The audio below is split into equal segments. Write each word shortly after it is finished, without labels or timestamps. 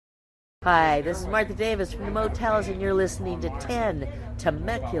Hi, this is Martha Davis from the Motels, and you're listening to 10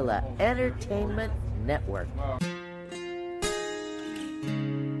 Temecula Entertainment Network.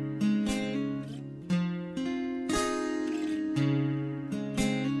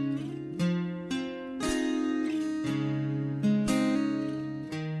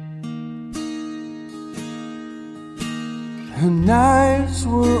 Her nights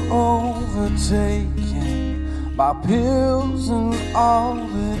were overtaken by pills and all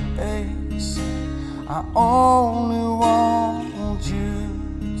the aches. I only want you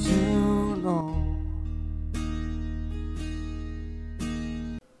to know.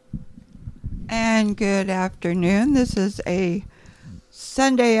 And good afternoon. This is a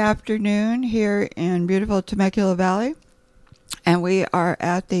Sunday afternoon here in beautiful Temecula Valley. And we are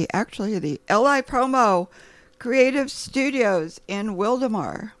at the LI Promo Creative Studios in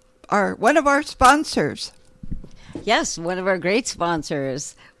Wildomar, one of our sponsors. Yes, one of our great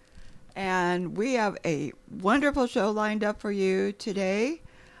sponsors. And we have a wonderful show lined up for you today.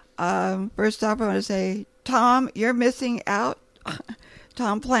 First off, I want to say, Tom, you're missing out.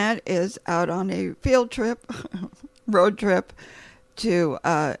 Tom Plant is out on a field trip, road trip to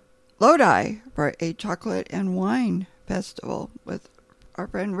Lodi for a chocolate and wine festival with our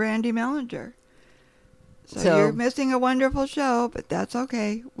friend Randy Mellinger. So you're missing a wonderful show, but that's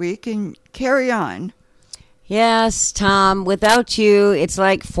okay. We can carry on. Yes, Tom, without you, it's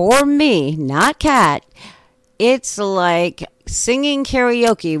like, for me, not Kat, it's like singing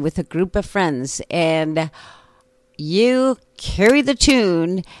karaoke with a group of friends, and you carry the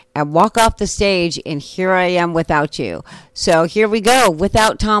tune and walk off the stage, and here I am without you. So here we go.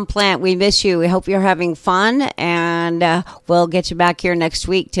 Without Tom Plant, we miss you. We hope you're having fun, and we'll get you back here next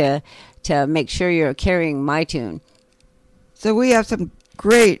week to make sure you're carrying my tune. So we have some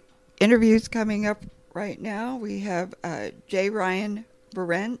great interviews coming up right now. We have J Ryan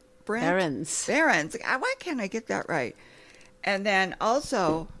Berends. Why can't I get that right? And then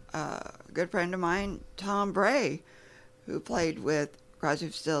also a good friend of mine, Tom Bray, who played with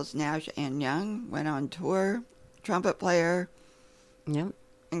Crosby Stills Nash Young, went on tour, trumpet player. Yep.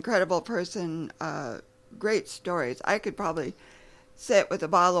 Incredible person, great stories. I could probably sit with a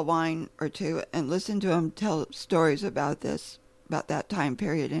bottle of wine or two and listen to him tell stories about that time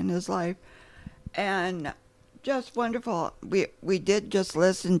period in his life. And just wonderful. We did just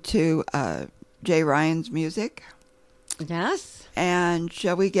listen to J Ryan's music. Yes. And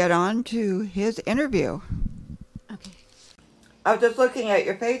shall we get on to his interview? Okay. I was just looking at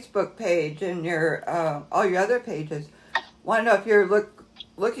your Facebook page and your all your other pages. Want to know if you're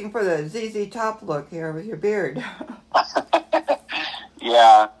looking for the ZZ Top look here with your beard.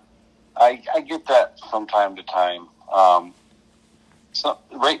 Yeah, I get that from time to time. So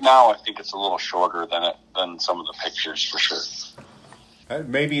right now, I think it's a little shorter than some of the pictures for sure.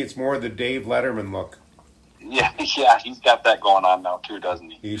 Maybe it's more the Dave Letterman look. Yeah, he's got that going on now too, doesn't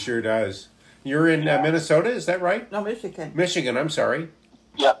he? He sure does. You're in Minnesota, is that right? No, Michigan. Michigan, I'm sorry.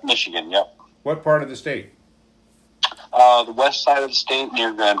 Yep, Michigan. Yep. What part of the state? The west side of the state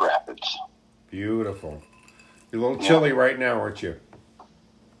near Grand Rapids. Beautiful. You're a little chilly right now, aren't you?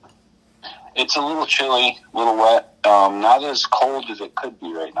 It's a little chilly, a little wet. Not as cold as it could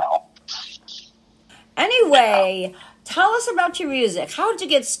be right now. Anyway, tell us about your music. How did you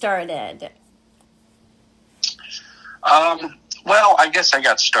get started? Well, I guess I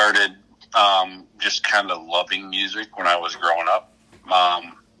got started just kind of loving music when I was growing up.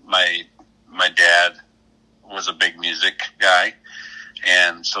 My dad was a big music guy,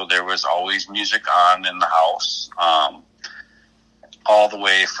 and so there was always music on in the house. All the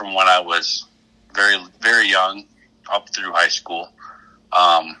way from when I was very, very young up through high school.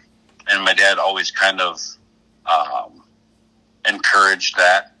 And my dad always kind of encouraged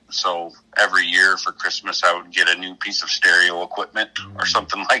that. So every year for Christmas, I would get a new piece of stereo equipment or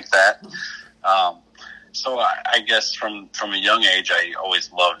something like that. So I guess from a young age, I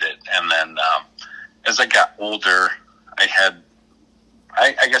always loved it. And then as I got older, I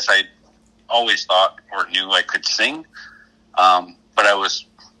guess I always thought or knew I could sing. But I was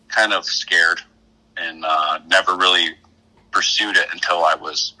kind of scared and never really pursued it until I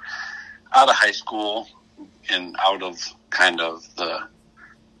was out of high school and out of kind of the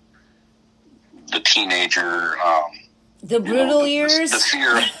teenager. The brutal years?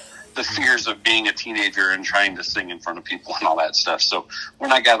 The fears of being a teenager and trying to sing in front of people and all that stuff. So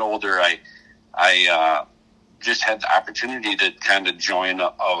when I got older, I just had the opportunity to kind of join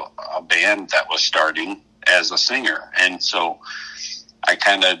a band that was starting as a singer. And so I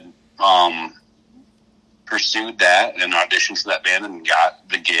kind of pursued that and auditioned for that band and got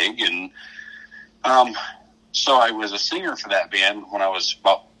the gig. And so I was a singer for that band when I was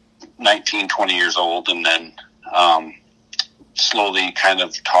about 19, 20 years old, and then slowly kind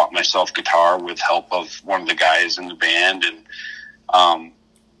of taught myself guitar with help of one of the guys in the band, and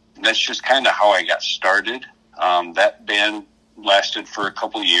that's just kind of how I got started. That band lasted for a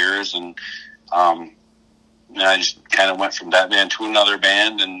couple years, and I just kind of went from that band to another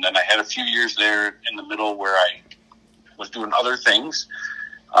band, and then I had a few years there in the middle where I was doing other things,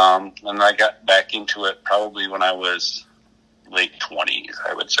 and I got back into it probably when I was late 20s,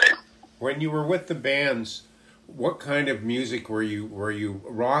 I would say. When you were with the bands, what kind of music were you? Were you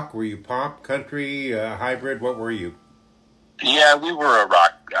rock? Were you pop, country, hybrid? What were you? Yeah, we were a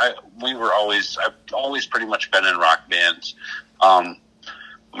rock. I've always pretty much been in rock bands.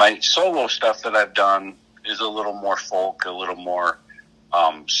 My solo stuff that I've done is a little more folk, a little more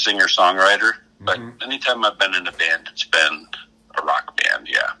singer-songwriter. But anytime I've been in a band, it's been a rock band,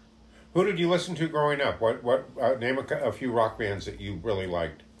 yeah. Who did you listen to growing up? What name a few rock bands that you really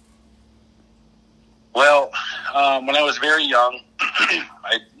liked? Well, when I was very young,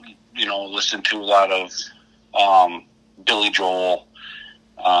 I listened to a lot of Billy Joel,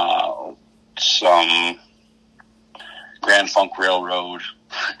 some Grand Funk Railroad.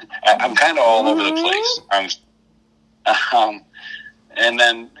 I'm kind of all over the place. And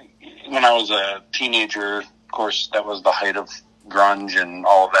then when I was a teenager, of course, that was the height of grunge and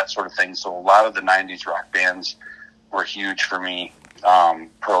all of that sort of thing. So a lot of the 90s rock bands were huge for me.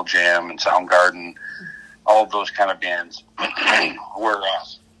 Pearl Jam and Soundgarden, all of those kind of bands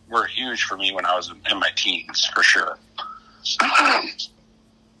were huge for me when I was in my teens, for sure.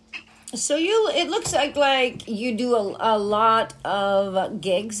 So it looks like you do a lot of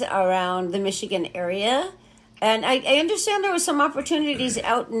gigs around the Michigan area. And I understand there were some opportunities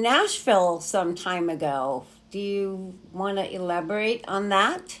out in Nashville some time ago. Do you want to elaborate on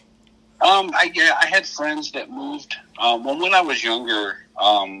that? I had friends that moved. When I was younger,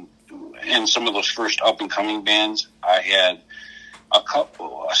 in some of those first up-and-coming bands, I had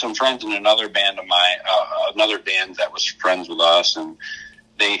some friends in another band of mine, another band that was friends with us, and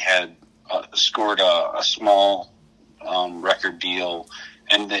they had scored a small record deal,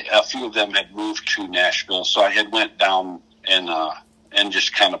 and a few of them had moved to Nashville. So I had went down and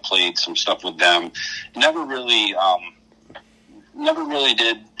just kind of played some stuff with them. Never really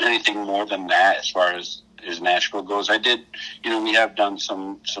did anything more than that as far as Nashville goes. I did, we have done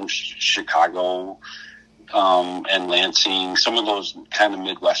some Chicago and Lansing, some of those kind of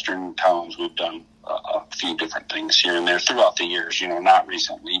Midwestern towns. We've done a few different things here and there throughout the years, not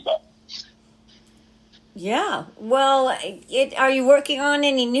recently, but. Yeah. Well, are you working on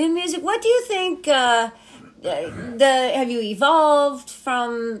any new music? What do you think? Have you evolved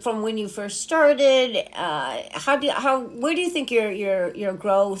from when you first started? Where do you think your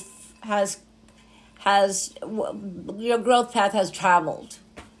growth your growth path has traveled?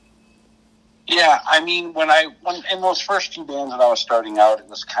 Yeah, I mean, when in those first few bands that I was starting out, it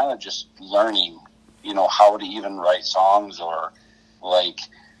was kind of just learning, how to even write songs, or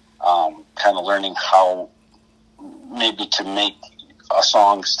kind of learning how maybe to make a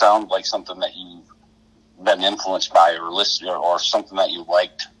song sound like something that you've been influenced by or listened, or something that you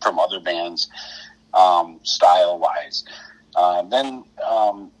liked from other bands, style-wise. Then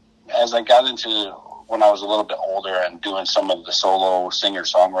as I got into when I was a little bit older and doing some of the solo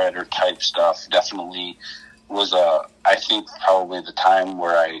singer-songwriter type stuff, definitely was I think probably the time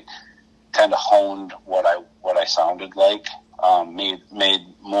where I kind of honed what I sounded like, made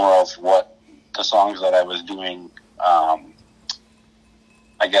more of what the songs that I was doing, I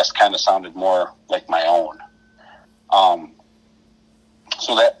guess kind of sounded more like my own.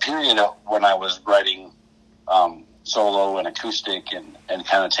 So that period of when I was writing solo and acoustic and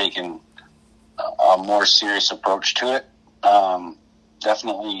kind of taking a more serious approach to it,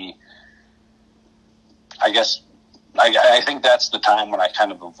 definitely, I guess, I think that's the time when I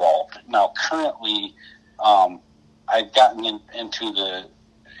kind of evolved. Now, currently, I've gotten into the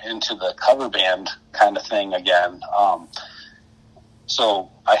cover band kind of thing again. So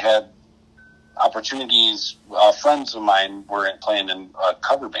I had opportunities. Friends of mine were playing in a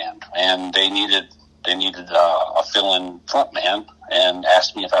cover band, and they needed a fill-in front man, and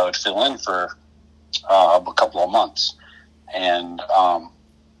asked me if I would fill in for a couple of months. And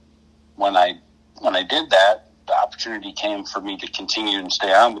when I did that, the opportunity came for me to continue and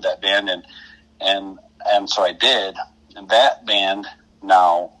stay on with that band, and so I did. And that band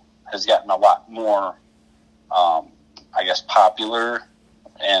now has gotten a lot more, I guess, popular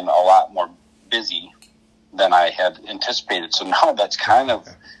and a lot more busy than I had anticipated. So now that's kind of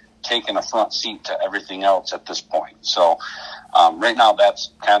taken a front seat to everything else at this point. So right now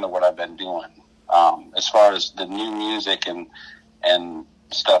that's kind of what I've been doing. As far as the new music and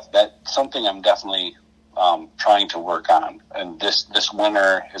stuff, that's something I'm definitely trying to work on. And this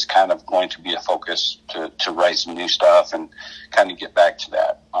winter is kind of going to be a focus to write some new stuff and kind of get back to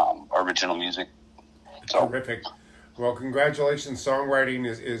that original music. So. Terrific. Well, congratulations. Songwriting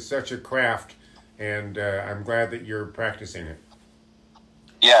is such a craft, and I'm glad that you're practicing it.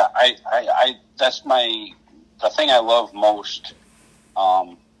 Yeah, I that's the thing I love most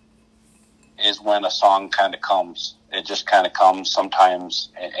is when a song kind of comes. It just kind of comes sometimes,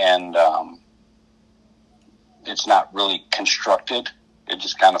 and it's not really constructed. It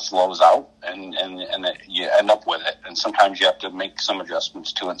just kind of flows out, and you end up with it. And sometimes you have to make some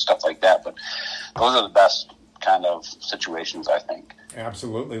adjustments to it and stuff like that. But those are the best kind of situations, I think.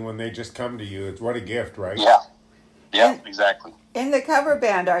 Absolutely. When they just come to you, it's what a gift, right? Yeah, exactly. In the cover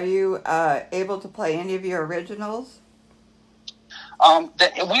band, are you able to play any of your originals?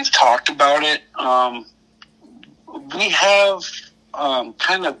 We've talked about it. We have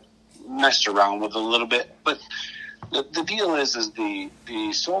kind of messed around with it a little bit, but the deal is the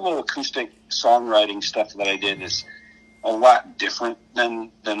solo acoustic songwriting stuff that I did is a lot different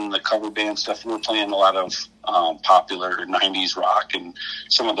than the cover band stuff. We were playing a lot of popular 90s rock and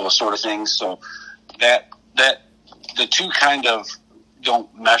some of those sort of things. So that the two kind of don't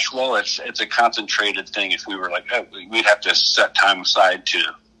mesh well. It's a concentrated thing. If we were like, we'd have to set time aside to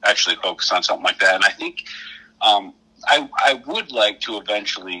actually focus on something like that. And I think I would like to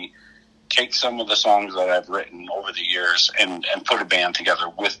eventually take some of the songs that I've written over the years and put a band together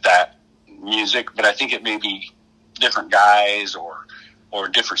with that music. But I think it may be different guys or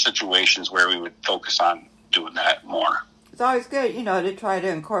different situations where we would focus on doing that more. It's always good, to try to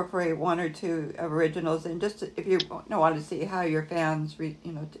incorporate one or two originals, and just if you want to see how your fans,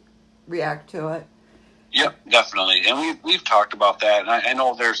 react to it. Yep, definitely, and we've talked about that. And I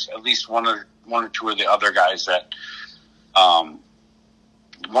know there's at least one or two of the other guys that,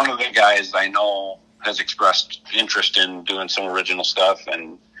 one of the guys I know has expressed interest in doing some original stuff,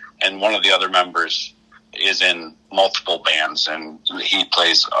 and one of the other members is in multiple bands, and he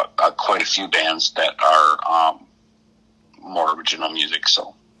plays quite a few bands that are more original music.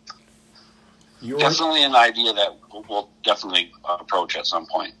 So definitely an idea that we'll definitely approach at some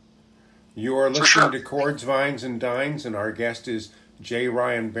point. You are listening to Chords, Vines, and Dines, and our guest is J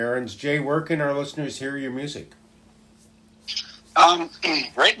Ryan Berends. Jay, where can our listeners hear your music?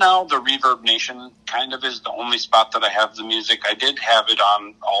 Right now, the Reverb Nation kind of is the only spot that I have the music. I did have it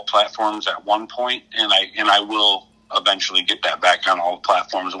on all platforms at one point, and I will eventually get that back on all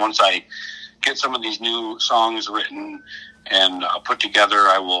platforms. Once I get some of these new songs written and put together,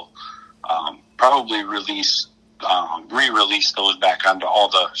 I will probably re-release those back onto all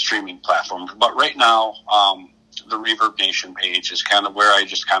the streaming platforms. But right now, the Reverb Nation page is kind of where I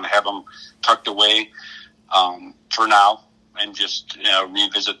just kind of have them tucked away for now, and just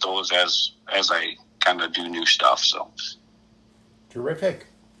revisit those as I kind of do new stuff. So terrific.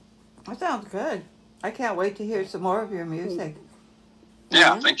 That sounds good. I can't wait to hear some more of your music.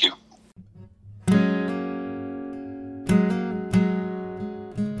 Yeah, thank you.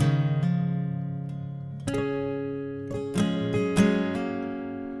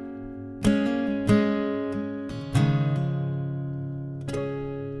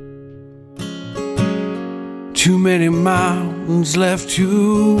 Too many mountains left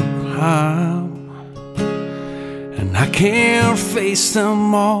to climb, and I can't face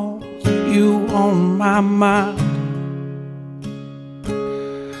them all. You on my mind.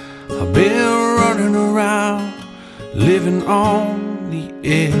 I've been running around, living on the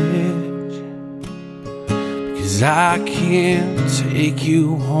edge, because I can't take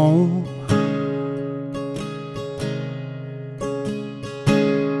you home.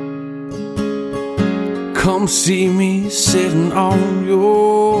 Come see me sitting on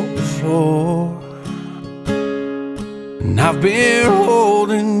your floor, and I've been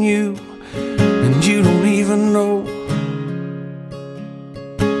holding you, and you don't even know.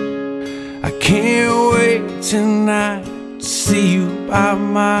 I can't wait tonight to see you by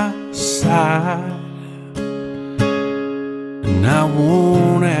my side, and I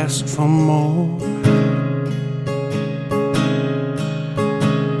won't ask for more.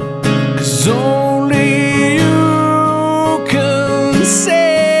 'Cause only you can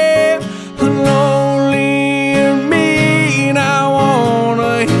save the lonely in me, and I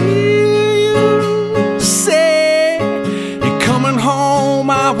wanna hear you say you're coming home,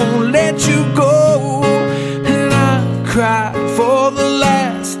 I won't let you go. And I cried for the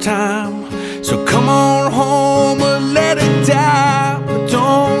last time, so come on home and let it die, but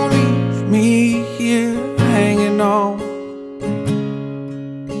don't leave me here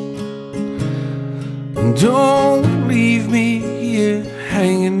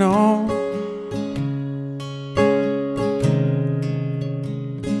hanging on.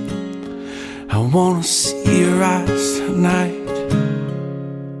 I wanna see your eyes tonight,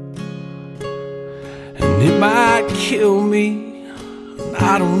 and it might kill me, and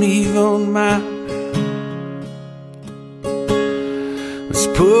I don't even mind. Let's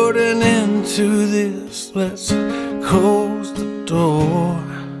put an end to this, let's close the door,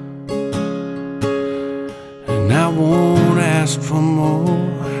 and I won't ask for more.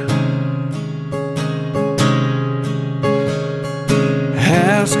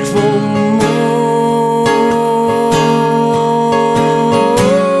 Ask for more.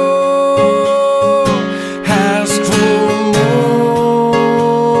 Ask for more.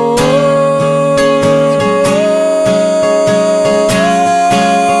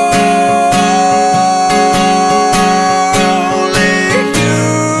 Only you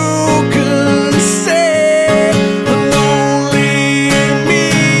can say, don't leave me.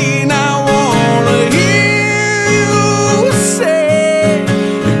 And I wanna hear you say,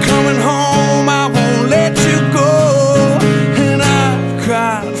 you're coming home, I won't let you go. And I've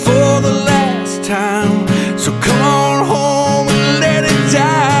cried for the last time, so come on home and let it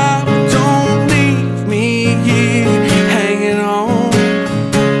die. But don't leave me here hanging on,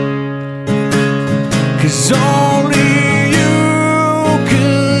 'cause only you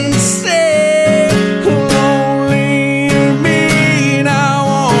can say, don't leave me. And I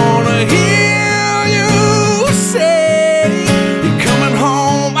wanna hear you say, you're coming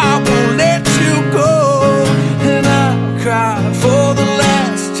home, I won't let you go. And I cried for the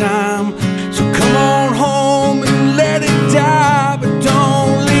last time, so come on home and let it die. But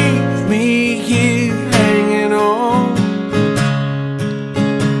don't leave me here hanging on.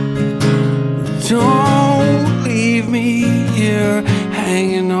 Don't leave me here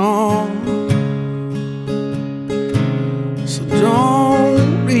hanging on. So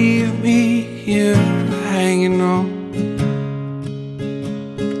don't leave me here hanging on.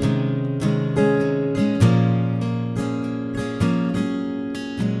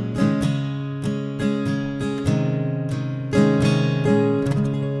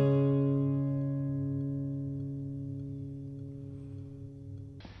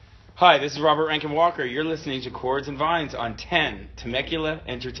 Hi, this is Robert Rankin Walker. You're listening to Chords and Vines on 10 Temecula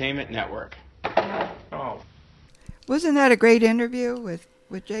Entertainment Network. Oh. Wasn't that a great interview with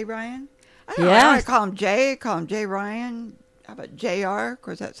J Ryan? I don't know. Yeah. I call him J. Call him J Ryan. How about JR? Of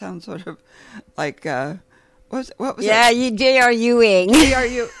course, that sounds sort of like what was Yeah, it? you J.R. Ewing. JR.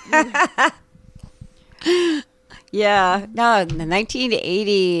 Yeah, no, the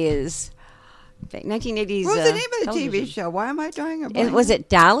 1980s. 1980s. What was the name of the television. TV show? Why am I drawing a Was blank? it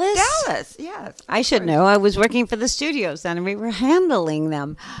Dallas? Dallas? Yes. I should know. I was working for the studios then, and we were handling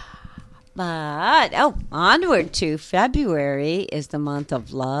them. But, onward to February is the month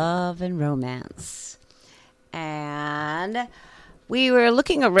of love and romance. And we were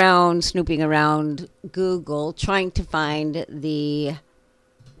looking around, snooping around Google, trying to find the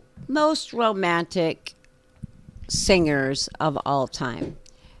most romantic singers of all time.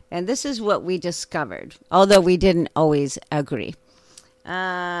 And this is what we discovered, although we didn't always agree.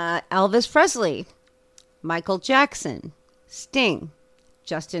 Elvis Presley, Michael Jackson, Sting,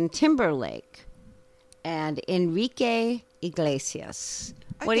 Justin Timberlake, and Enrique Iglesias.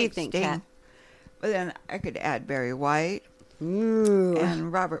 What do you think, Sting. Kat? But then I could add Barry White Ooh.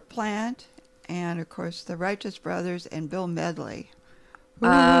 and Robert Plant, and of course the Righteous Brothers and Bill Medley.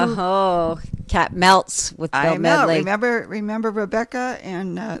 Cat melts with Bill I know. Medley. Remember Rebecca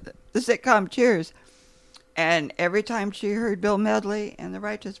and the sitcom Cheers, and every time she heard Bill Medley and the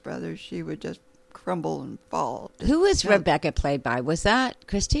Righteous Brothers, she would just crumble and fall. Who was Yeah. Rebecca played by? Was that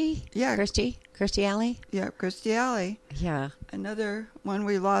Christy? Yeah. Kirstie Alley? Yeah, Christy Alley, Yeah. another one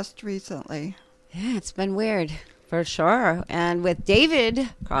we lost recently. Yeah, it's been weird for sure. And with David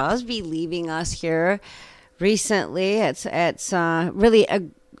Crosby leaving us here recently, it's really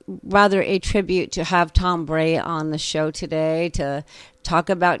rather a tribute to have Tom Bray on the show today to talk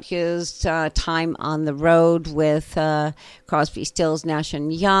about his time on the road with Crosby, Stills, Nash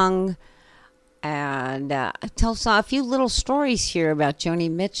Young, and tell us a few little stories here about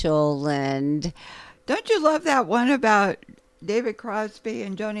Joni Mitchell. And Don't you love that one about David Crosby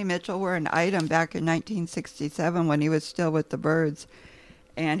and Joni Mitchell were an item back in 1967 when he was still with the Byrds,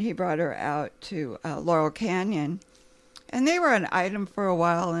 and he brought her out to Laurel Canyon, and they were an item for a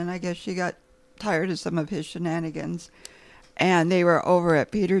while, and I guess she got tired of some of his shenanigans, and they were over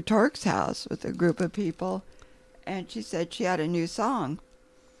at Peter Tork's house with a group of people, and she said she had a new song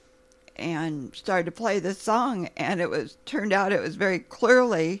and started to play this song, and turned out it was very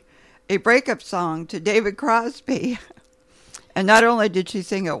clearly a breakup song to David Crosby. And not only did she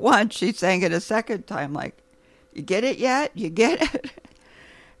sing it once, she sang it a second time. Like, you get it yet? You get it?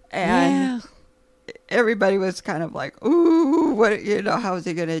 And everybody was kind of like, ooh, what, how is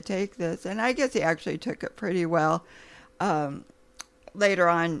he going to take this? And I guess he actually took it pretty well. Later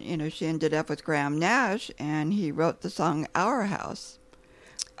on, she ended up with Graham Nash, and he wrote the song Our House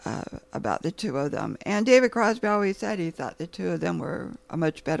about the two of them. And David Crosby always said he thought the two of them were a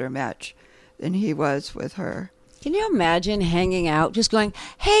much better match than he was with her. Can you imagine hanging out, just going,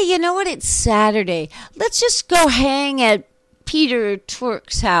 hey, you know what, it's Saturday. Let's just go hang at Peter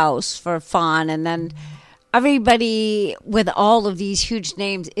Twerk's house for fun. And then everybody with all of these huge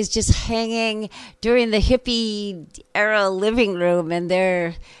names is just hanging during the hippie era living room, and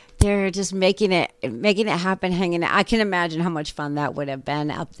they're just making it happen, hanging out. I can imagine how much fun that would have been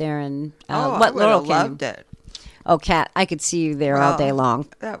up there. And I would have loved it. Oh, Kat, I could see you there all day long.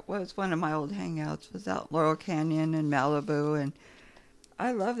 That was one of my old hangouts, was out Laurel Canyon and Malibu, and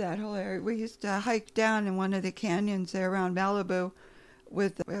I love that whole area. We used to hike down in one of the canyons there around Malibu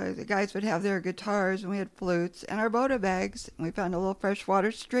with the guys would have their guitars, and we had flutes and our Boda bags, and we found a little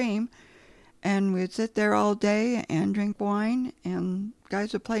freshwater stream, and we'd sit there all day and drink wine, and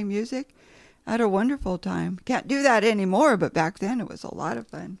guys would play music. I had a wonderful time. Can't do that anymore, but back then it was a lot of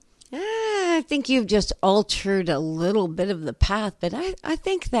fun. I think you've just altered a little bit of the path, but I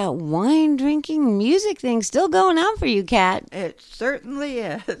think that wine drinking music thing's still going on for you, Kat. It certainly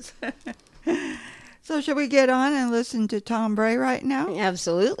is. So should we get on and listen to Tom Bray right now?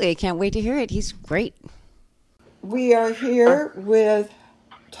 Absolutely. I can't wait to hear it. He's great. We are here with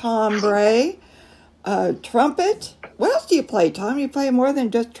Tom Bray, trumpet. What else do you play, Tom? You play more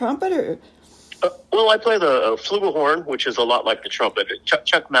than just trumpet? Or? Well, I play the flugelhorn, which is a lot like the trumpet.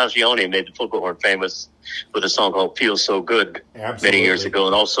 Chuck Mangione made the flugelhorn famous with a song called "Feels So Good" many years ago,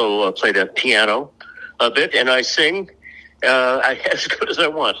 and also played the piano a bit. And I sing as good as I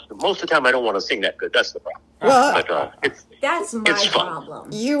want. Most of the time, I don't want to sing that good. That's the problem. Well, that's my problem.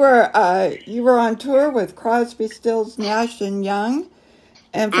 You were on tour with Crosby, Stills, Nash and Young,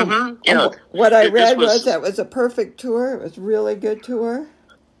 and from what I read was that was a perfect tour. It was a really good tour.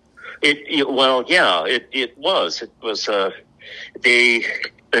 It was.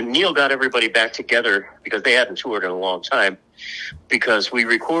 Neil got everybody back together because they hadn't toured in a long time, because we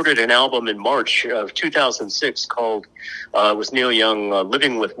recorded an album in March of 2006 called, was Neil Young,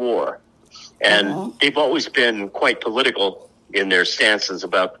 Living with War. And they've always been quite political in their stances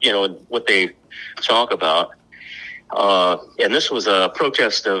about, what they talk about. And this was a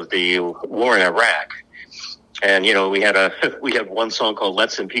protest of the war in Iraq. And, we had one song called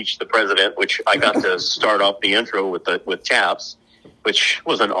 "Let's Impeach the President," which I got to start off the intro with taps, which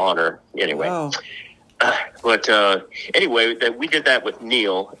was an honor anyway. Wow. But anyway, we did that with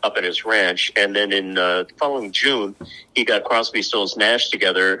Neil up at his ranch. And then in the following June, he got Crosby, Stills, Nash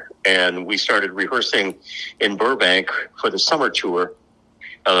together, and we started rehearsing in Burbank for the summer tour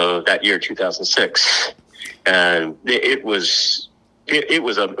that year, 2006. And it was a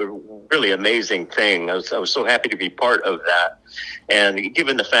really amazing thing. I was so happy to be part of that. And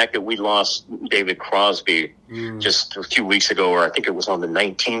given the fact that we lost David Crosby just a few weeks ago, or I think it was on the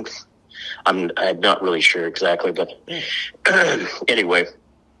 19th, I'm not really sure exactly, but anyway,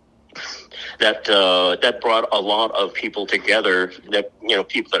 that brought a lot of people together, that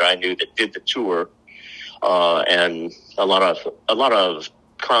people that I knew that did the tour, and a lot of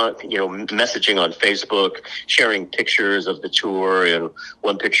messaging on Facebook, sharing pictures of the tour, and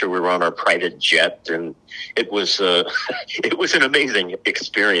one picture we were on our private jet, and it was an amazing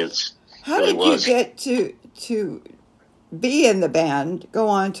experience. How did you get to be in the band, go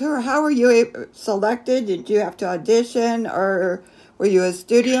on tour? How were you selected? Did you have to audition, or were you a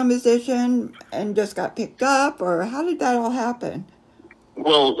studio musician and just got picked up, or how did that all happen?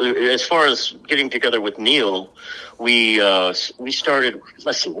 Well, as far as getting together with Neil, we started,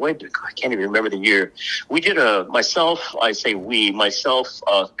 let's see, I can't even remember the year. We did a guy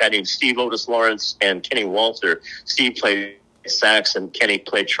named Steve Otis Lawrence and Kenny Walter. Steve played sax and Kenny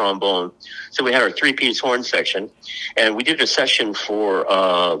played trombone. So we had our three-piece horn section, and we did a session for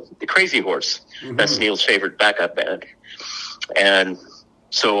the Crazy Horse. Mm-hmm. That's Neil's favorite backup band. And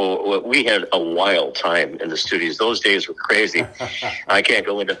so we had a wild time in the studios. Those days were crazy. I can't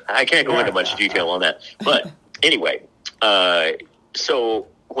go into much detail on that. But anyway, so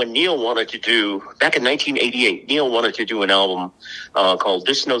when Neil wanted to do, back in 1988, Neil wanted to do an album called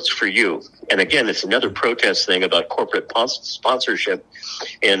 "This Note's for You." And again, it's another protest thing about corporate sponsorship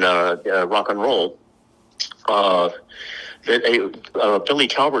in rock and roll. Billy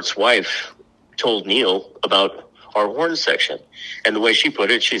Talbert's wife told Neil about our horn section. And the way she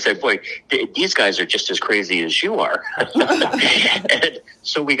put it, she said, boy, these guys are just as crazy as you are. And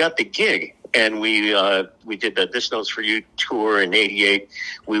so we got the gig, and we did the This Note's For You tour in '88.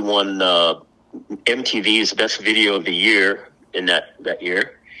 We won MTV's Best Video of the Year in that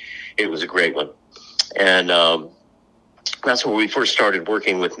year. It was a great one. And that's where we first started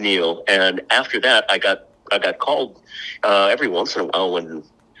working with Neil. And after that, I got called every once in a while when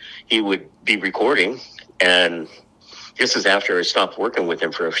he would be recording. And this is after I stopped working with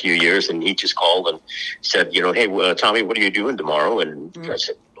him for a few years. And he just called and said, hey, Tommy, what are you doing tomorrow? And I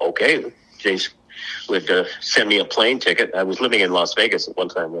said, okay. They would send me a plane ticket. I was living in Las Vegas at one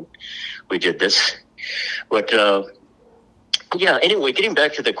time when we did this. But yeah, anyway, getting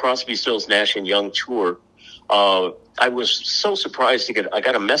back to the Crosby, Stills, Nash and Young tour, I was so surprised I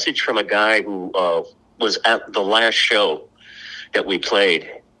got a message from a guy who was at the last show that we played,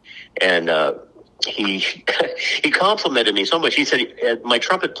 and he complimented me so much. He said my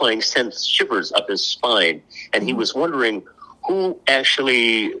trumpet playing sent shivers up his spine, and he was wondering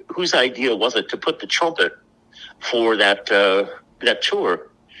whose idea was it to put the trumpet for that tour.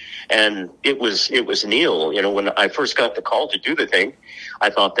 And it was Neil. When I first got the call to do the thing, I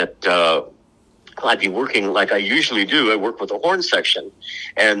thought that I'd be working like I usually do. I work with the horn section,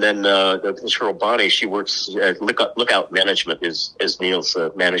 and then this girl Bonnie, she works at Lookout Management, is Neil's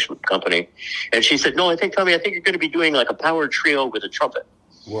management company, and she said, "No, Tommy, I think you're going to be doing like a power trio with a trumpet."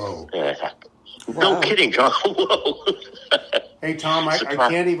 Whoa! No kidding, John. Whoa! Hey, Tom, I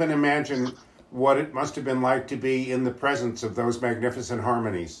can't even imagine what it must have been like to be in the presence of those magnificent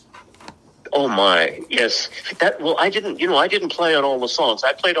harmonies. Oh my, yes. I didn't play on all the songs.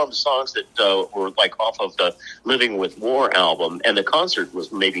 I played on the songs that were like off of the Living with War album, and the concert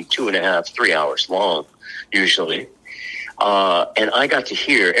was maybe 2.5, 3 hours long, usually. And I got to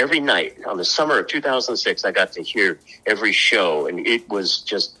hear every night on the summer of 2006. I got to hear every show, and it was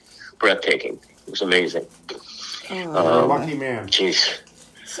just breathtaking. It was amazing. You're a lucky man. Jeez.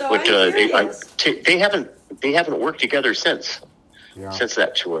 So but they haven't worked together since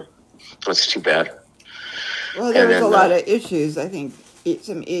that tour. That's too bad. Well, there was a lot of issues. I think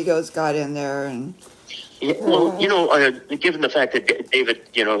some egos got in there, and given the fact that David,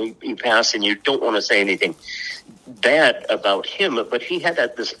 he passed, and you don't want to say anything bad about him, but he had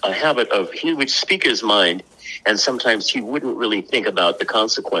a habit of he would speak his mind, and sometimes he wouldn't really think about the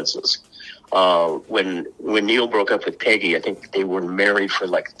consequences. When Neil broke up with Peggy, I think they were married for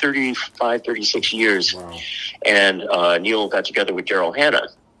like 35, 36 years. Wow. And Neil got together with Daryl Hannah,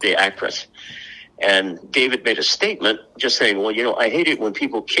 the actress. And David made a statement just saying, well, I hate it when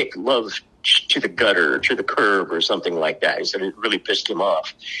people kick love to the gutter or to the curb or something like that. He said it really pissed him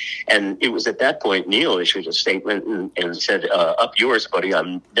off. And it was at that point Neil issued a statement and said, up yours, buddy,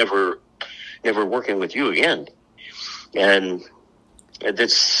 I'm never working with you again. And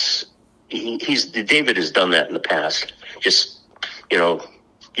that's... David has done that in the past. Just, you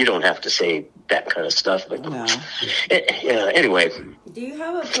don't have to say that kind of stuff. But no. Anyway. Do you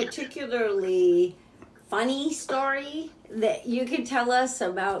have a particularly funny story that you can tell us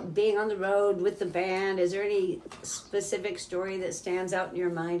about being on the road with the band? Is there any specific story that stands out in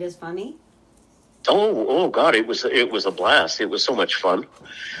your mind as funny? Oh God! It was a blast. It was so much fun.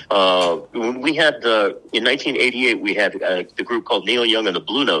 When we had in 1988, we had the group called Neil Young and the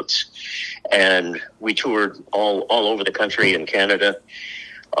Blue Notes, and we toured all over the country and Canada,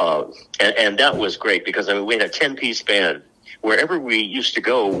 and that was great because we had a 10-piece band. Wherever we used to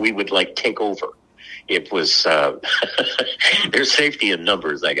go, we would like take over. It was there's safety in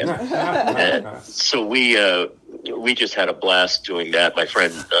numbers, I guess. So we just had a blast doing that. My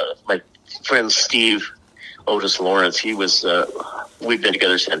friend Steve Otis Lawrence, he was we've been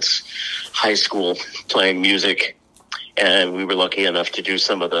together since high school playing music, and we were lucky enough to do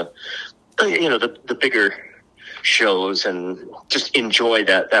some of the bigger shows and just enjoy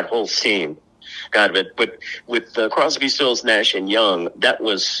that whole scene. God, but with Crosby, Stills, Nash and Young, that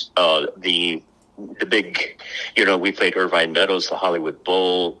was the big, we played Irvine Meadows, the Hollywood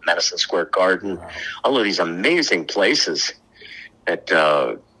Bowl, Madison Square Garden, all of these amazing places that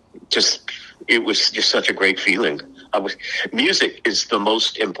it was just such a great feeling. Music is the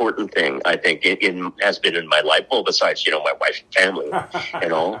most important thing, I think, has been in my life. Well, besides, my wife and family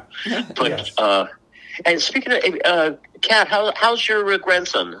and all. But, yes. And speaking of, Kat, how's your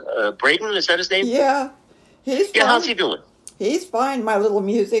grandson? Braden, is that his name? Yeah, he's fine. Yeah, how's he doing? He's fine, my little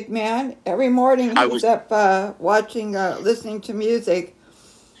music man. Every morning he's up listening to music,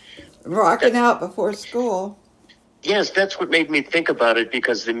 rocking out before school. Yes, that's what made me think about it,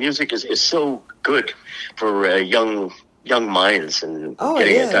 because the music is so good for young minds and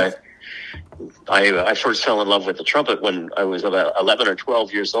getting it. I first fell in love with the trumpet when I was about 11 or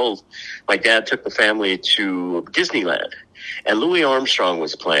 12 years old. My dad took the family to Disneyland, and Louis Armstrong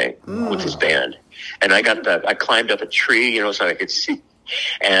was playing with his band. And I climbed up a tree, so I could see.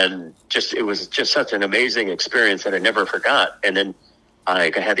 And it was just such an amazing experience that I never forgot. And then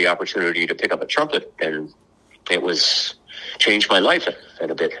I had the opportunity to pick up a trumpet, and it changed my life in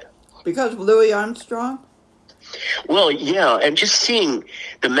a bit. Because of Louis Armstrong? Well, yeah, and just seeing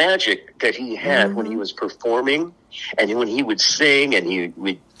the magic that he had when he was performing, and when he would sing and he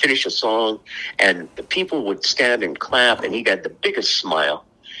would finish a song, and the people would stand and clap, and he got the biggest smile.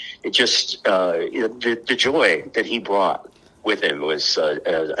 It just, the joy that he brought with him was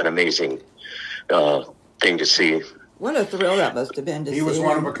an amazing thing to see. What a thrill that must have been to see him. He was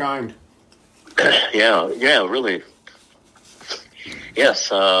one of a kind. Yeah, really. Yes,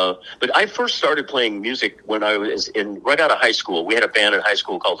 but I first started playing music when I was right out of high school. We had a band in high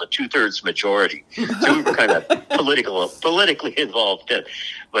school called the 2/3 Majority. So we were kind of politically involved then.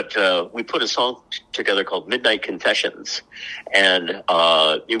 But we put a song together called Midnight Confessions, and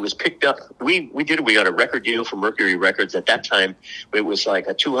it was picked up. We got a record deal from Mercury Records. At that time, it was like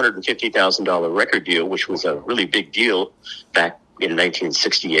a $250,000 record deal, which was a really big deal back in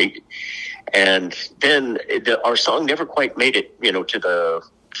 1968. And then our song never quite made it, to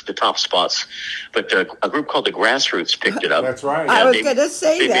the top spots. But a group called the Grassroots picked it up. That's right. I was going to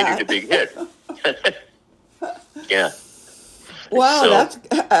say that. They made it a big hit. Yeah. Wow,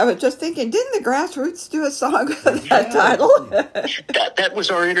 I was just thinking, didn't the Grassroots do a song with that title? That was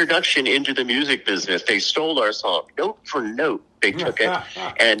our introduction into the music business. They stole our song, note for note. They took it,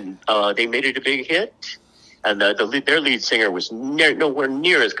 and they made it a big hit. And their lead singer was nowhere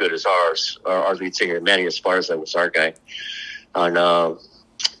near as good as ours. Our lead singer, Manny Esparza, was our guy. And,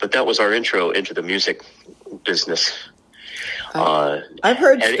 but that was our intro into the music business. I've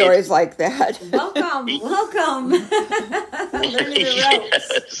heard stories like that. Welcome. Learning the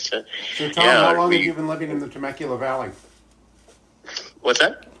ropes. So, Tom, how long have you been living in the Temecula Valley? What's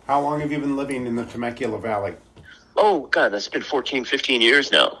that? How long have you been living in the Temecula Valley? Oh, God, that's been 14, 15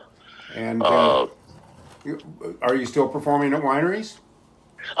 years now. And are you still performing at wineries?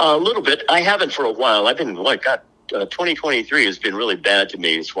 A little bit. I haven't for a while. I've been 2023 has been really bad to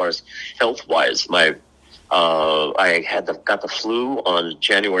me as far as health-wise. I got the flu on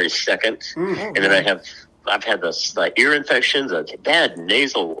January 2nd, and then I've had the ear infections, bad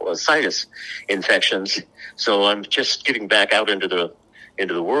nasal sinus infections. So I'm just getting back out into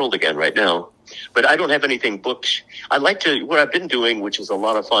the world again right now. But I don't have anything booked. What I've been doing, which is a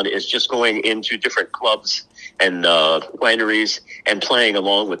lot of fun, is just going into different clubs and wineries and playing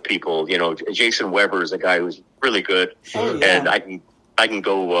along with people. Jason Weber is a guy who's really good, and I can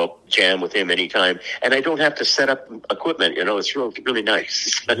go jam with him anytime. And I don't have to set up equipment. It's really, really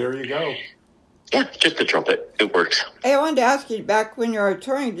nice. There you go. Yeah, just the trumpet. It works. Hey, I wanted to ask you, back when you were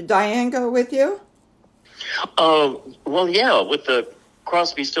touring, did Diane go with you? Well, yeah, with the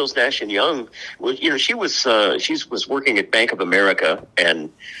Crosby, Stills, Nash Young. Well, she was working at Bank of America,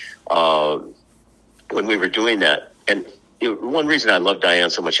 and when we were doing that, and one reason I love Diane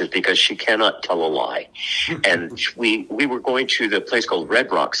so much is because she cannot tell a lie. And we were going to the place called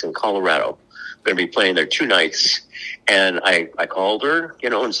Red Rocks in Colorado. We're going to be playing there 2 nights. And I called her,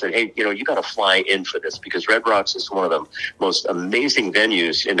 and said, hey, you got to fly in for this because Red Rocks is one of the most amazing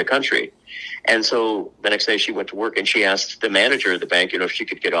venues in the country. And so the next day she went to work and she asked the manager of the bank, if she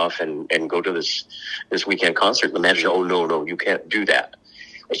could get off and go to this weekend concert. And the manager said, oh, no, you can't do that.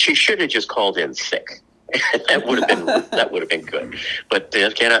 And she should have just called in sick. that would have been good. But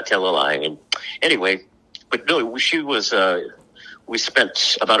cannot tell a lie. And anyway, but no, she was, we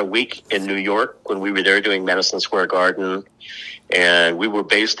spent about a week in New York when we were there doing Madison Square Garden. And we were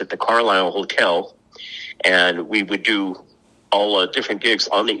based at the Carlisle Hotel. And we would do all different gigs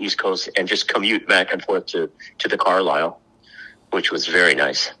on the East Coast and just commute back and forth to the Carlisle, which was very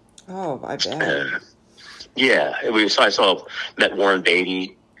nice. Oh, I bet. Yeah, I met Warren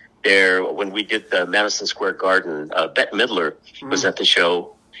Beatty there when we did the Madison Square Garden. Bette Midler was at the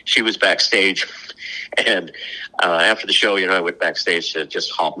show. She was backstage, and after the show, I went backstage to just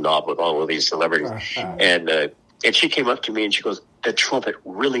hobnob with all of these celebrities, and she came up to me and she goes, "The trumpet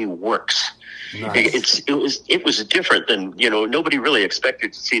really works." Nice. It was different than nobody really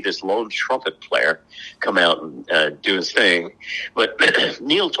expected to see this lone trumpet player come out and do his thing. But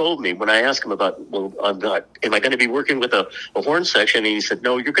Neil told me when I asked him about, am I going to be working with a horn section? And he said,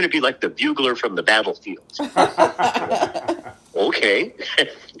 no, you're going to be like the bugler from the battlefield. Okay,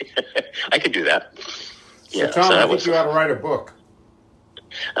 I could do that. So Tom, I think you ought to write a book.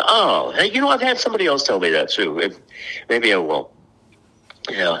 Oh, I've had somebody else tell me that too. Maybe I will.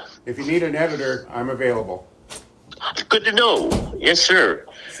 Yeah, If you need an editor, I'm available. Good to know. Yes, sir.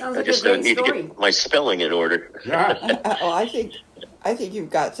 Sounds I like just a great need to story. get my spelling in order. Yeah. I think you've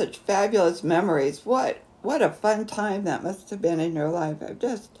got such fabulous memories. What a fun time that must have been in your life.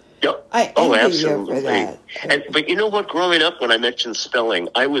 Yep. I envy you for that. But you know what? Growing up, when I mentioned spelling,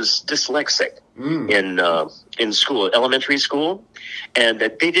 I was dyslexic in school, elementary school, and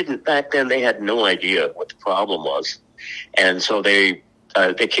that they didn't back then. They had no idea what the problem was, and so they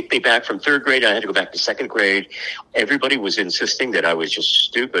kicked me back from third grade. I had to go back to second grade. Everybody was insisting that I was just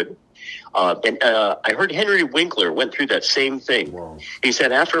stupid. I heard Henry Winkler went through that same thing. Wow. He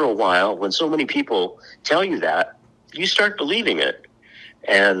said after a while, when so many people tell you that, you start believing it.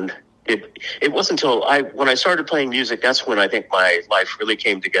 And it wasn't until when I started playing music, that's when I think my life really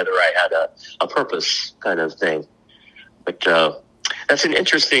came together. I had a purpose kind of thing. But that's an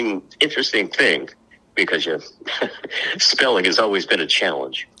interesting thing, because spelling has always been a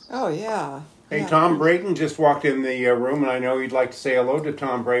challenge. Oh, yeah. Hey, Tom Braden just walked in the room, and I know you'd like to say hello to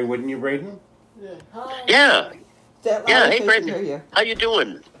Tom Bray, wouldn't you, Braden? Yeah. Yeah, hey, Hear Braden. you. How you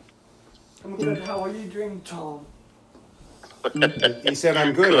doing? I'm good. How are you doing, Tom? He said,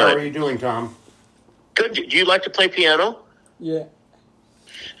 I'm good. How are you doing, Tom? Good. Do you like to play piano? Yeah.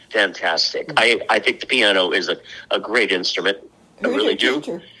 Fantastic. I think the piano is a great instrument. I Who's really your do.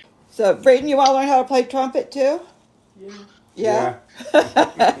 teacher? So, Braden, you want to learn how to play trumpet, too? Yeah. Yeah?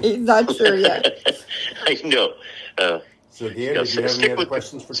 He's not sure yet. I know. So, Gia, did you have any other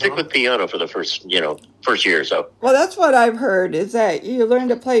questions for Tom? Stick with piano for the first year or so. Well, that's what I've heard, is that you learn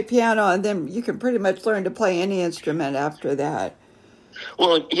to play piano, and then you can pretty much learn to play any instrument after that.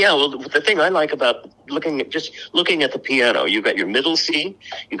 Well, yeah. Well, the thing I like about looking at the piano, you've got your middle C,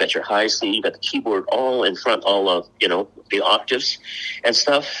 you've got your high C, you've got the keyboard all in front, all of the octaves and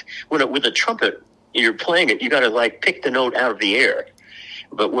stuff. With a trumpet, you're playing it, you got to pick the note out of the air.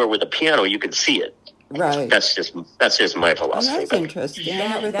 But where with a piano, you can see it. Right. That's just my philosophy. Oh, that's interesting. I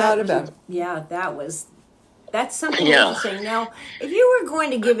never thought about it. Yeah, that's something Yeah. interesting. Now, if you were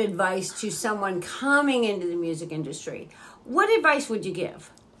going to give advice to someone coming into the music industry, what advice would you give?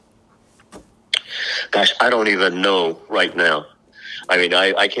 Gosh, I don't even know right now. I mean,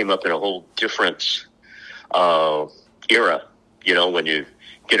 I came up in a whole different era, when you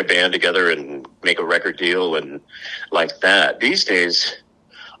get a band together and make a record deal and like that. These days,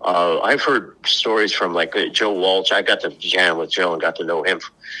 I've heard stories from Joe Walsh. I got to jam with Joe and got to know him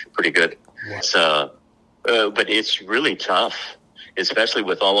pretty good. Wow. But it's really tough, especially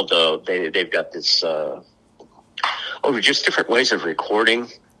with all of they've got this, just different ways of recording.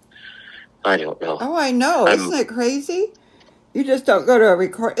 I don't know. Oh, I know. Isn't it crazy? You just don't go to a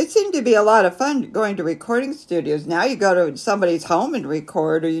record. It seemed to be a lot of fun going to recording studios. Now you go to somebody's home and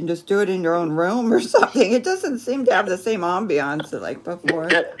record, or you can just do it in your own room or something. It doesn't seem to have the same ambiance like before.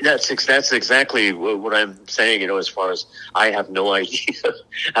 That's exactly what I'm saying. As far as I have no idea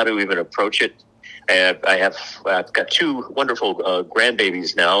how to even approach it. I've got two wonderful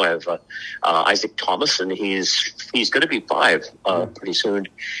grandbabies now. I have Isaac Thomas, and he's going to be 5 pretty soon,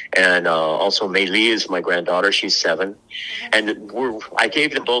 and also Mei Lee is my granddaughter. She's 7, and I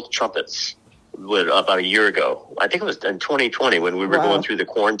gave them both trumpets about a year ago. I think it was in 2020 when we were going through the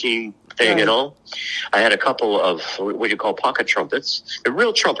quarantine thing and all. I had a couple of what you call pocket trumpets. They're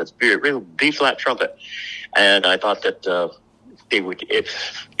real trumpets, real B-flat trumpet, and I thought that. They would,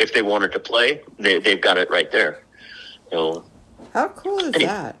 if they wanted to play, they've got it right there. How cool is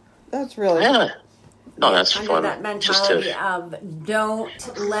that? That's really cool. No, that's under fun. that mentality of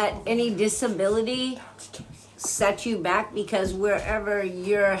don't let any disability set you back, because wherever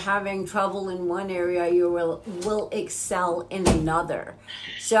you're having trouble in one area, you will excel in another.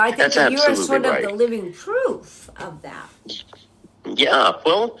 So I think that you're sort of the living proof of that. Yeah,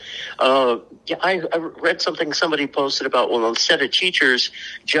 well, I read something somebody posted about, instead of teachers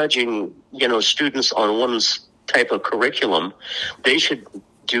judging, students on one's type of curriculum, they should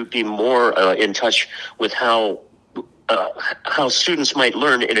be more in touch with how students might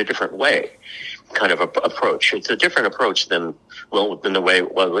learn in a different way, kind of approach. It's a different approach than the way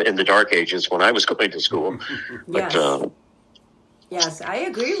in the dark ages when I was going to school. Yes. But, yes, I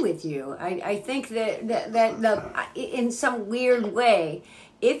agree with you. I think that in some weird way,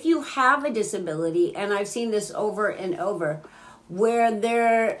 if you have a disability, and I've seen this over and over, where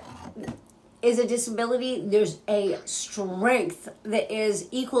there is a disability, there's a strength that is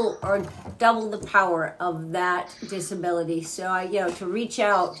equal or double the power of that disability. So to reach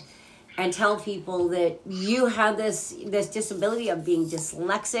out and tell people that you have this disability of being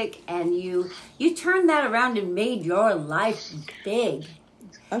dyslexic, and you turned that around and made your life big.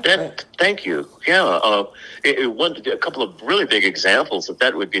 Thank you. Yeah, a couple of really big examples of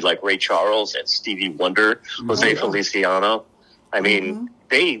that would be like Ray Charles and Stevie Wonder, Jose Feliciano. I mean,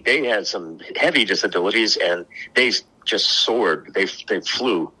 they had some heavy disabilities, and they just soared. They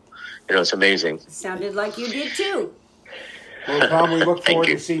flew. It's amazing. Sounded like you did too. Well, Tom, we look forward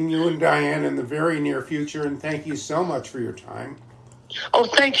to seeing you and Diane in the very near future, and thank you so much for your time. Oh,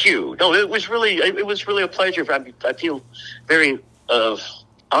 thank you. No, it was really a pleasure. I feel very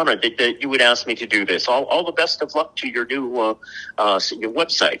honored that you would ask me to do this. All the best of luck to your new your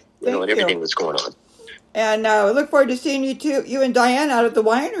website, and everything that's going on. And we look forward to seeing you and Diane out at the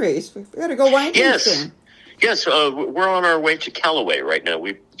wineries. We've got to go wine tasting. Yes, we're on our way to Callaway right now.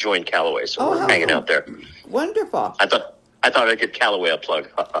 We've joined Callaway, so we're hanging out there. Wonderful. I thought I'd give Callaway a plug.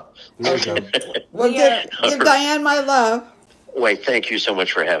 Well, give Diane my love. Wait, thank you so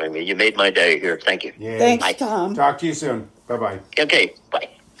much for having me. You made my day here. Thank you. Yay. Thanks, Bye. Tom. Talk to you soon. Bye-bye. Okay, bye.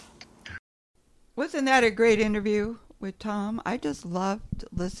 Wasn't that a great interview with Tom? I just loved to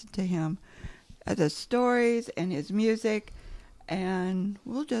listen to him, the stories and his music, and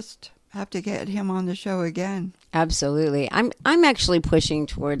we'll just have to get him on the show again. Absolutely. I'm actually pushing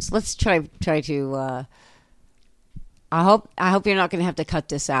towards, let's try to I hope you're not going to have to cut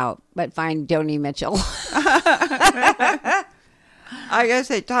this out, but find Joni Mitchell. I gotta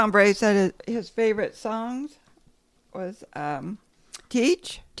say, Tom Bray said his favorite songs was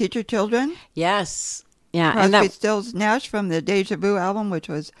Teach Your Children. Yes. Yeah. Crosby Stills Nash from the Deja Vu album, which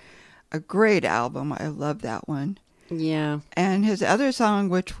was a great album. I love that one. Yeah. And his other song,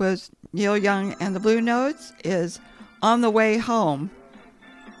 which was Neil Young and the Blue Notes, is On the Way Home.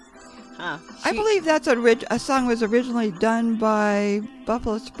 Huh. I believe that's a song was originally done by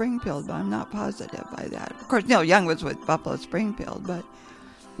Buffalo Springfield, but I'm not positive by that. Of course, Neil Young was with Buffalo Springfield, but...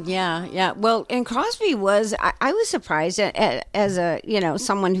 Yeah. Well, and Crosby was, I was surprised as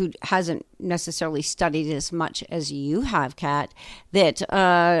someone who hasn't necessarily studied as much as you have, Kat,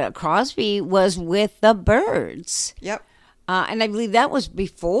 that Crosby was with the Byrds. Yep. And I believe that was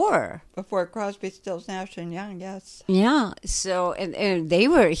before Crosby, Stills, Nash and Young, yes. Yeah. So, and they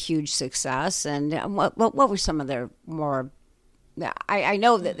were a huge success. And what were some of their more... I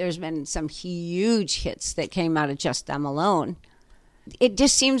know that there's been some huge hits that came out of just them alone. It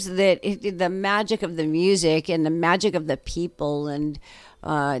just seems that the magic of the music and the magic of the people, and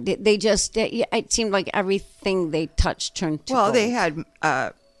it seemed like everything they touched turned to gold. They had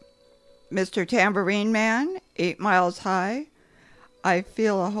Mr. Tambourine Man, 8 Miles High, I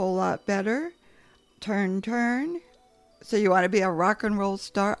Feel a Whole Lot Better, Turn, So You Want to Be a Rock and Roll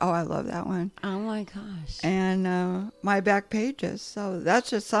Star. Oh, I love that one. Oh, my gosh. And My Back Pages. So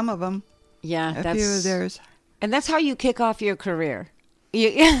that's just some of them. Yeah. A few of theirs. And that's how you kick off your career.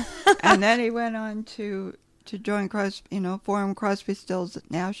 And then he went on to join form Crosby, Stills,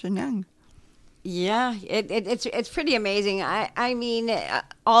 Nash and Young. Yeah, it's pretty amazing. I mean,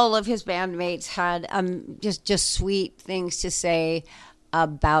 all of his bandmates had just sweet things to say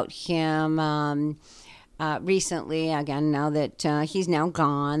about him. Recently, again, now that he's now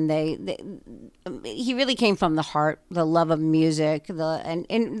gone, he really came from the heart, the love of music,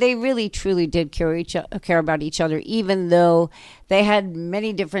 and they really truly did care about each other, even though they had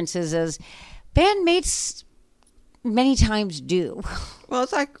many differences, as bandmates many times do. Well,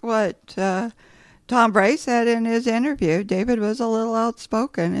 it's like what Tom Bray said in his interview. David was a little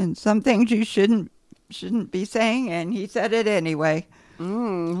outspoken, and some things you shouldn't be saying, and he said it anyway.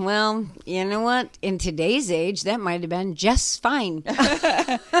 Well, you know what? In today's age, that might have been just fine.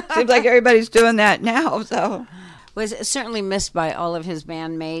 Seems like everybody's doing that now. So, was certainly missed by all of his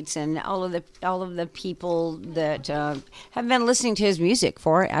bandmates and all of the people that have been listening to his music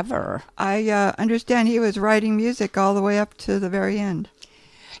forever. I understand he was writing music all the way up to the very end.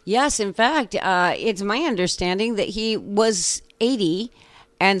 Yes, in fact, it's my understanding that he was 80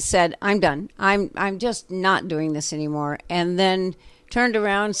 and said, "I'm done. I'm just not doing this anymore," and then turned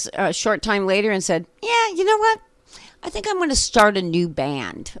around a short time later and said, "Yeah, you know what? I think I'm going to start a new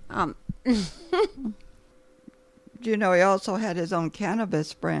band." He also had his own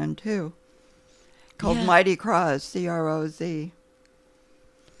cannabis brand, too, called Mighty Croz, CROZ. He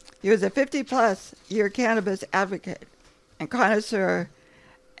was a 50-plus year cannabis advocate and connoisseur,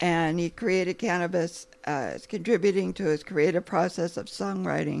 and he created cannabis as contributing to his creative process of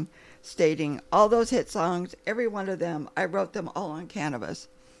songwriting, stating, "All those hit songs, every one of them, I wrote them all on cannabis."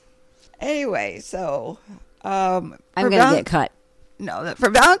 Anyway, so I'm going to get cut. No, for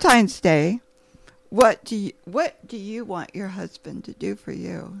Valentine's Day, what do you want your husband to do for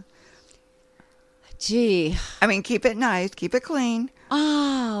you? Gee. I mean, keep it nice, keep it clean.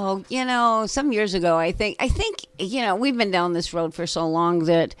 Oh, some years ago, I think, we've been down this road for so long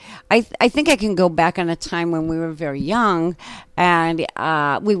that I think I can go back on a time when we were very young, and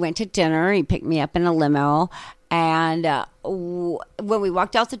we went to dinner. He picked me up in a limo, and when we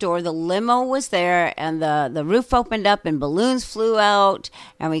walked out the door, the limo was there, and the roof opened up, and balloons flew out,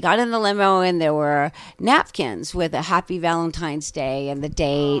 and we got in the limo, and there were napkins with a Happy Valentine's Day and the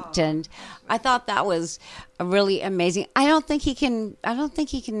date, and I thought that was really amazing. I don't think he can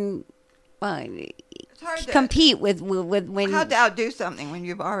compete with when. How'd to outdo something when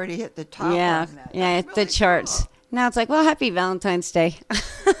you've already hit the top? Yeah, on that. yeah, That's the really charts. cool. Now it's like, well, Happy Valentine's Day.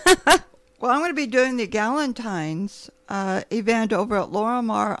 Well, I'm going to be doing the Galentine's event over at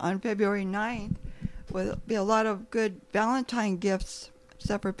Lorimar on February 9th. There'll be a lot of good Valentine gifts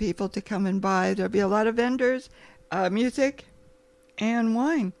set for people to come and buy. There'll be a lot of vendors, music, and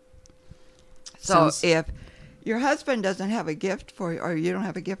wine. So if your husband doesn't have a gift for you, or you don't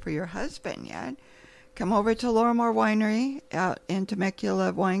have a gift for your husband yet, come over to Lorimar Winery out in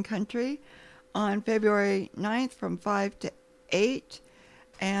Temecula Wine Country on February 9th from 5 to 8.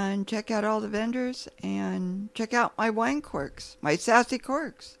 And check out all the vendors and check out my wine corks, my sassy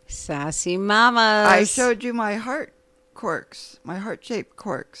corks. Sassy mamas. I showed you my heart corks, my heart-shaped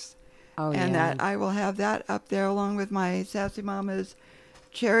corks. Oh, and yeah. that I will have that up there along with my Sassy Mama's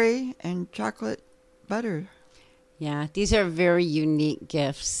cherry and chocolate butter. Yeah, these are very unique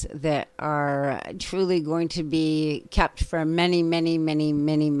gifts that are truly going to be kept for many, many, many,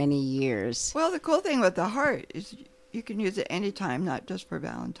 many, many years. Well, the cool thing with the heart is you can use it anytime, not just for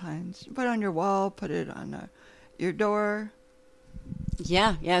Valentine's. Put it on your wall, put it on your door.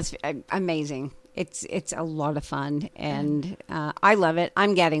 Yeah, it's amazing. It's a lot of fun, and I love it.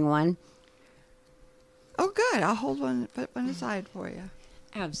 I'm getting one. Oh, good. I'll hold one, put one aside for you.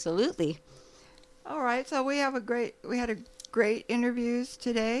 Absolutely. All right. So we had a great interviews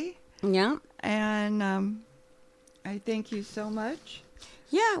today. Yeah. And I thank you so much.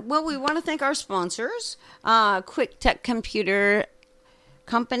 Yeah, well, we want to thank our sponsors, Quick Tech Computer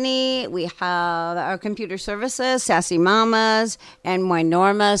Company. We have our computer services, Sassy Mamas and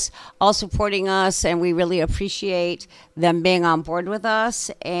Winormas, all supporting us, and we really appreciate them being on board with us.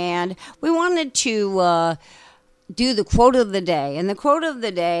 And we wanted to do the quote of the day. And the quote of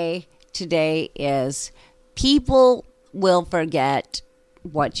the day today is, people will forget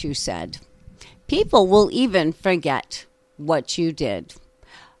what you said. People will even forget what you did.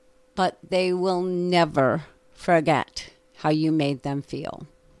 But they will never forget how you made them feel.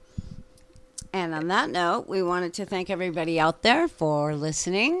 And on that note, we wanted to thank everybody out there for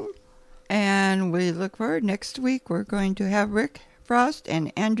listening. And we look forward next week. We're going to have Rick Frost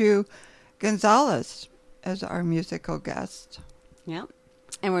and Andrew Gonzalez as our musical guests. Yeah.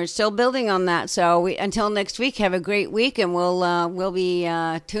 And we're still building on that. So until next week, have a great week, and we'll be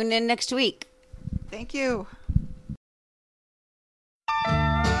tuned in next week. Thank you.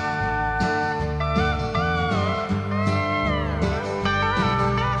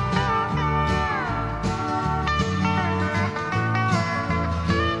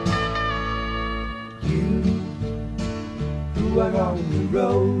 Who are on the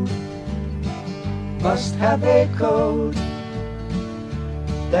road must have a code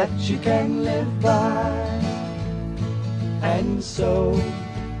that you can live by, and so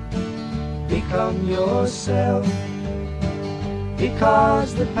become yourself,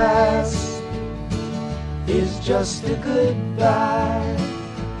 because the past is just a goodbye.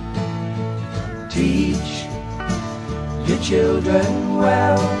 Teach your children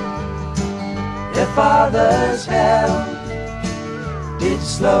well, their father's hell did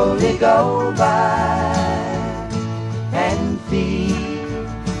slowly go by, and feed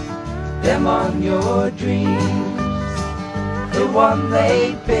them on your dreams, the one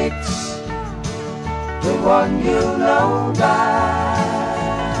they picked, the one you know by.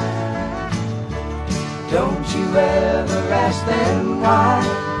 Don't you ever ask them why,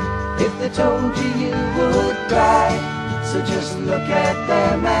 if they told you you would cry, so just look at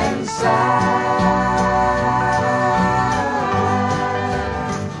them and sigh.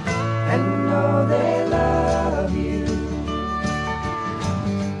 They love you.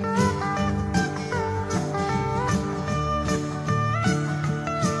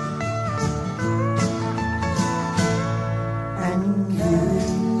 And you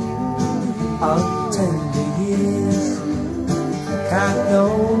of tender years can't know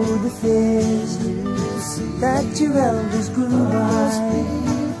the fears that your elders grew by,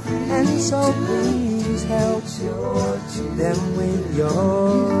 and so please help them with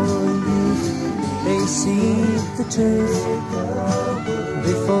your youth. They see the truth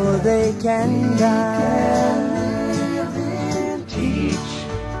before they can die. Teach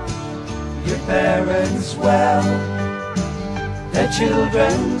your parents well, their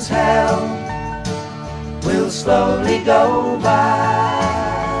children's hell will slowly go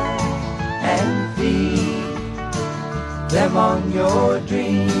by, and feed them on your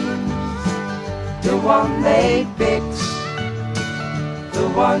dreams, the one they fix, the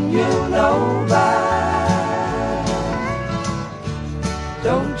one you know by.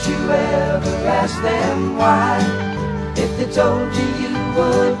 Don't you ever ask them why, if they told you you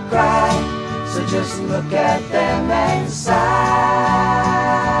would cry, so just look at them and sigh.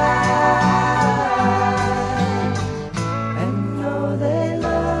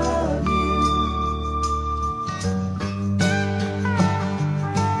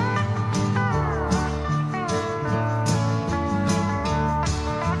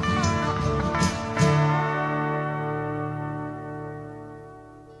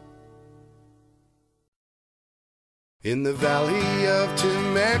 In the valley of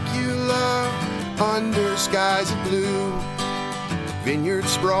Temecula, under skies of blue,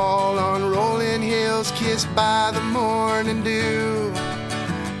 vineyards sprawl on rolling hills kissed by the morning dew.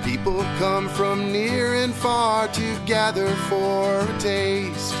 People come from near and far to gather for a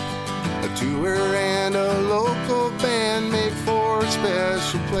taste. A tour and a local band make for a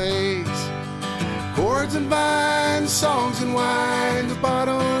special place. Chords and vines, songs and wine, a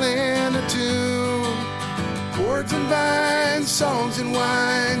bottle and a tune. Chords and vines, songs and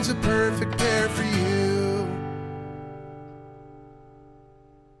wines, a perfect pair for you.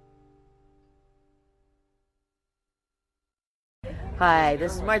 Hi,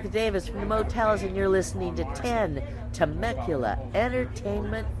 this is Martha Davis from the Motels, and you're listening to 10 Temecula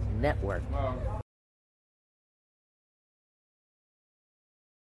Entertainment Network.